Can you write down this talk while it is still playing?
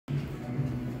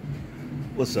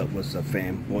What's up,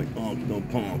 fam? Boy, no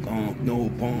punk,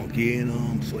 yeah,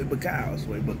 and soy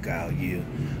bacao, yeah.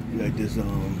 We got this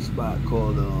spot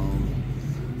called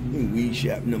Weed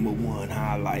Shop #1,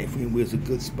 High Life. Anyway, it's a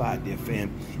good spot there,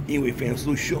 fam. Anyway, fam,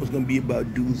 so the show's gonna be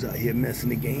about dudes out here messing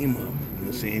the game up. You know what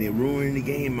I'm saying? They're ruining the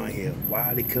game out here.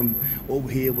 Why they come over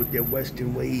here with their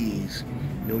Western ways?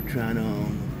 You know, trying to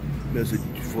mess with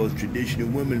for traditional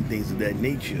women and things of that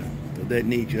nature. That's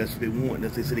what they want.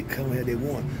 That's what they say they come here they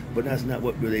want. But that's not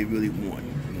what they really want. You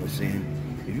know what I'm saying?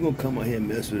 If you're gonna come out here and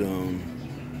mess with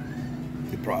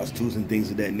the prostitutes and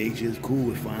things of that nature, it's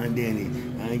cool, it's fine, Danny.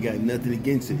 I ain't got nothing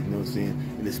against it, you know what I'm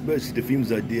saying? And especially the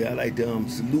females out there, I like to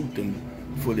salute them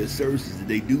for their services that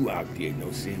they do out there, you know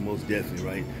what I'm saying? Most definitely,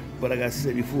 right? But like I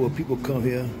said before, people come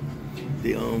here,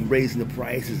 they raising the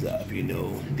prices up, you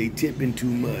know. They tipping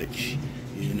too much,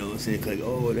 you know what I'm saying? Like,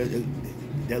 oh,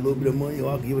 that little bit of money, oh,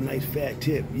 I'll give a nice fat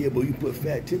tip. Yeah, but you put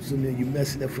fat tips in there, you're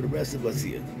messing up for the rest of us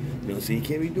here. You know what I'm saying? You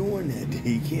can't be doing that.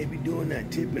 You can't be doing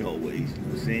that tipping always. You know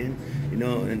what I'm saying? You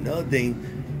know, and another thing,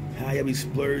 how y'all be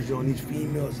splurging on these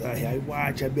females. I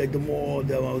watch, I be at the mall,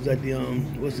 I was at the,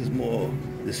 what's this mall?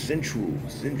 The Central,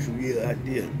 yeah, out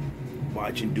there.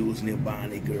 Watching dudes and they're buying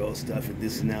their girl stuff and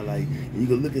this and that. Like, and you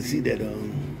go look and see that,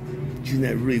 she's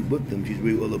not really with them. She's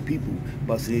really with other people.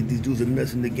 But saying these dudes are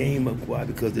messing the game up. Why?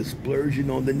 Because they're splurging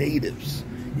on the natives.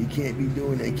 You can't be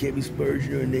doing that. You can't be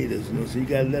splurging on the natives. You know, so you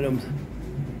gotta let them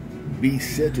be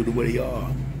settled the way they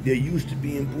are. They're used to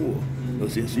being poor. You know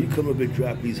what I'm saying? So you come up and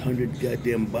drop these 100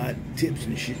 goddamn bot tips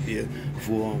and shit there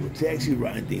for a taxi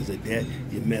ride and things like that.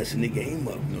 You're messing the game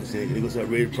up. You know what I'm saying? They're gonna start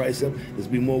raising the price up. There's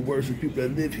be more worse for people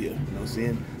that live here. You know what I'm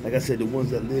saying? Like I said, the ones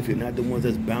that live here, not the ones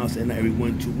that's bouncing every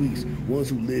 1-2 weeks. Ones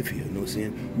who live here. You know what I'm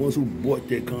saying? Ones who bought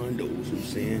their condos. You know what I'm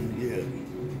saying?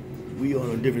 Yeah. We on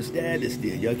a different status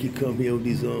there. Y'all keep coming here with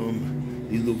these little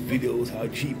videos, how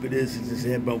cheap it is, and just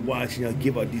about watching y'all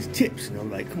give out these tips. And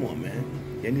I'm like, come on, man.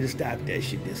 Y'all need to stop that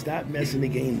shit there. Stop messing the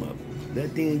game up. That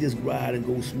thing just ride and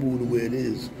go smooth the way it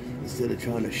is instead of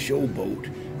trying to showboat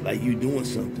like you doing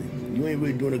something. You ain't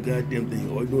really doing a goddamn thing.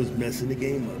 All you're doing is messing the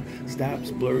game up. Stop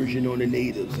splurging on the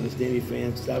natives. Understand me,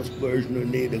 fam? Stop splurging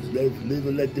on the natives. Live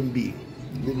and let them be.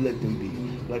 Live and let them be.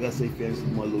 Like I say, fam, this is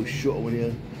my little short one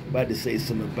here. About to say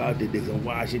something about that because I'm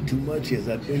watching too much here as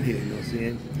I've been here, you know what I'm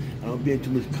saying? I don't be in too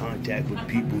much contact with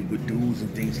people, with dudes and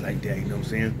things like that, you know what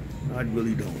I'm saying? I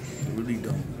really don't.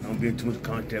 I don't be in too much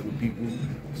contact with people,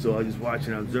 so I just watch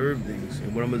and observe things.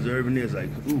 And what I'm observing is like,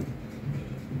 ooh,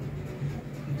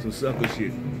 some sucker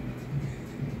shit.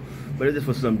 But it's just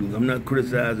for some dudes. I'm not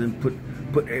criticizing, put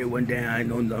everyone down.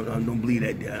 Don't believe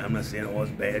that down. I'm not saying, oh,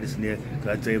 it's bad, this and that.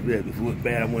 Because I tell you, if it was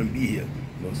bad, I wouldn't be here.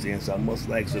 You know what I'm saying? So I must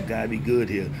like, so gotta be good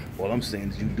here. All I'm saying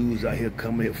is you dudes out here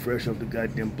coming here fresh off the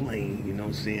goddamn plane, you know what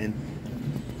I'm saying?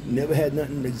 Never had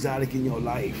nothing exotic in your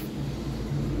life.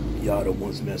 Y'all the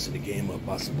ones messing the game up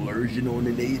by splurging on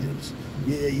the natives.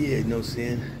 Yeah, you know what I'm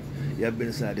saying? Y'all been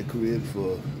inside the crib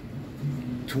for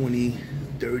 20,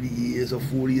 30 years or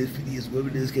 40 years, 50 years, whatever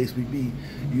this case may be.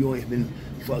 You ain't been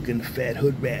fucking fat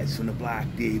hood rats from the block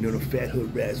there. You know, the fat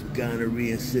hood rats with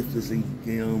gonorrhea and syphilis and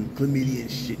chlamydia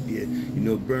and shit there. You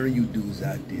know, burning you dudes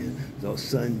out there. So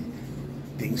son,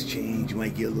 things change. You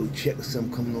might get a little check or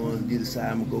something coming on. You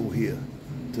decide I'm gonna go here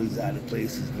to these other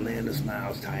places, Land of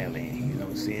Smiles, Thailand. You know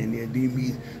what I'm saying? Yeah, do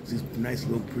meet these nice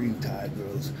little pretty Thai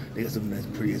girls. They got some nice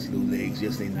prettiest little legs.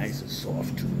 Yes, they nice and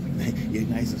soft too. Yeah,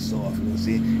 nice and soft. You know what I'm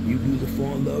saying? You do the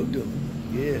fall in love them.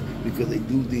 Yeah, because they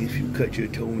do things if you cut your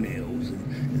toenails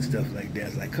and stuff like that.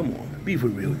 It's like, come on, be for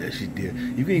real with that shit there.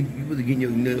 You really getting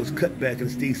your nails cut back in the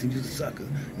States and you're just a sucker. You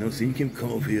know what I'm saying? You can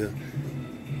come over here,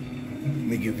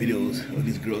 making videos of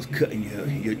these girls cutting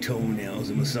your toenails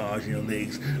and massaging your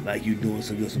legs like you're doing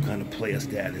some kind of player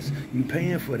status. You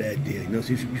paying for that there, you know.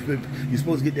 So you're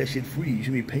supposed to get that shit free. You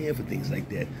should be paying for things like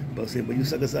that. But I'm saying, but you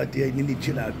suckers out there, you need to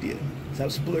chill out there.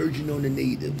 Stop splurging on the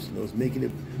natives. You know, it's making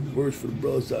it worse for the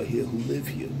brothers out here who live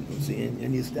here. You know what I'm saying? I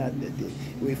need to stop that there.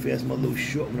 You ain't fast my little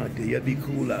short one out there. Y'all be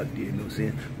cool out there. You know what I'm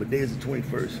saying? But today's the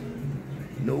 21st.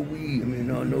 No weed. I mean,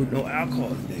 no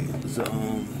alcohol today. It's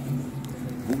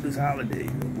Buddhist holiday.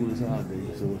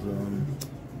 So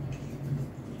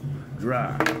it's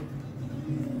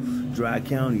dry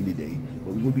county today.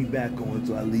 But we're gonna be back on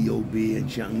to our Leo Beer and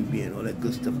Chang Beer and all that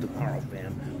good stuff tomorrow,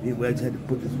 fam. Anyway, I just had to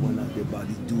put this one out there about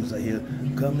these dudes out here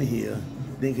coming here,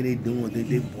 thinking they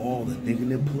balling, thinking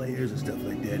they're players and stuff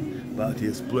like that. About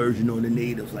here splurging on the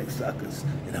natives like suckers.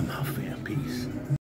 And I'm out, fam. Peace.